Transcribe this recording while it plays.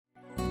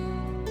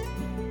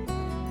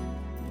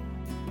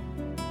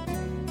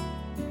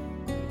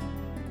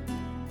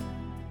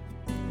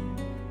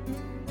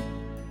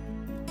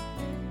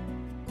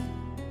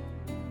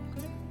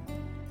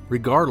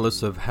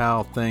Regardless of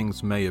how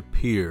things may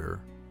appear,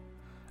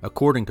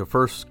 according to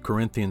 1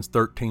 Corinthians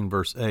 13,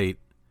 verse 8,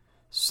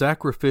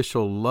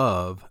 sacrificial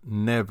love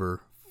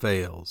never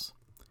fails.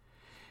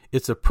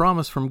 It's a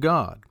promise from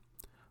God.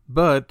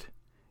 But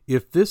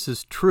if this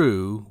is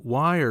true,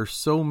 why are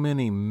so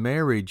many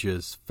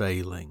marriages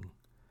failing?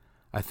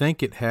 I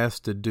think it has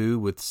to do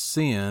with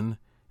sin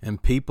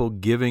and people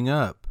giving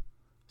up.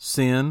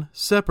 Sin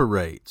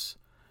separates.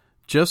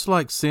 Just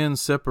like sin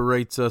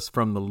separates us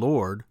from the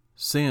Lord,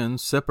 sin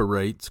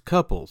separates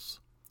couples.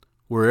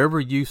 Wherever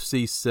you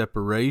see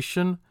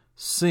separation,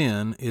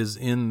 sin is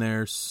in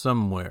there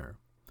somewhere.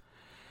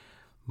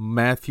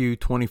 Matthew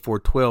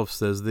 24:12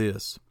 says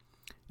this,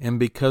 "And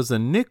because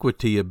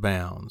iniquity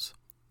abounds,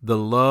 the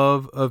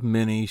love of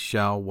many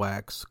shall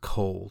wax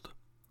cold."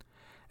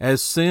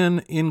 As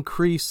sin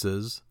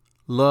increases,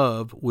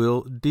 love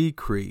will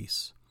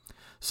decrease.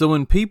 So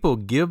when people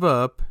give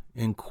up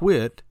and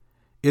quit,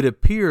 it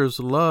appears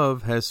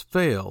love has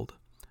failed,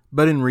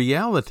 but in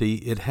reality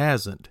it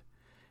hasn't.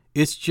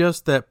 It's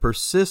just that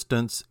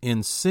persistence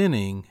in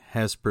sinning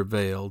has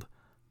prevailed.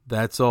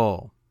 That's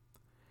all.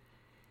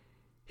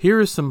 Here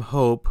is some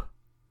hope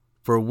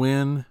for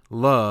when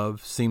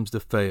love seems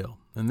to fail.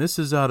 And this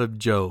is out of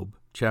Job,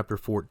 chapter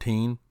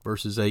 14,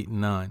 verses 8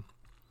 and 9.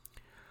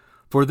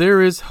 "For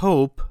there is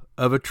hope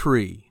of a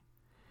tree,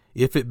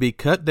 if it be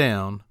cut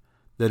down,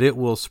 that it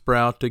will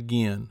sprout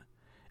again,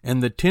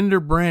 and the tender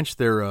branch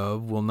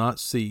thereof will not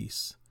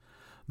cease.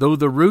 Though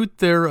the root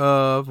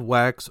thereof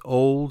wax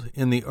old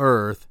in the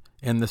earth,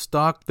 and the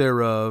stalk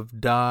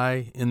thereof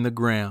die in the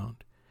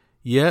ground,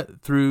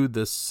 yet through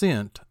the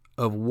scent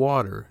of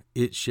water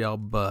it shall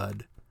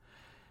bud."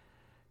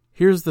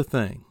 Here's the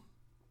thing.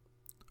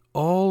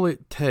 All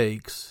it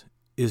takes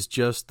is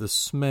just the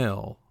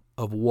smell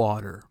of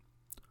water.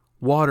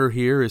 Water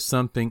here is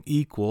something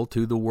equal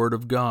to the Word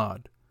of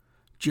God.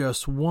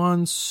 Just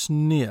one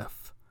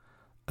sniff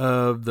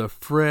of the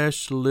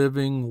fresh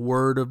living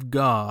Word of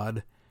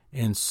God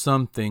and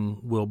something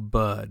will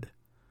bud.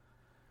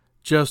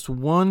 Just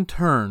one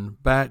turn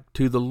back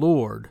to the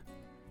Lord,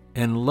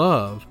 and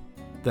love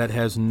that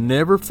has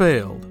never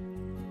failed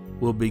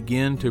will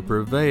begin to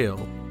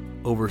prevail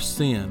over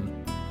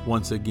sin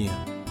once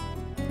again.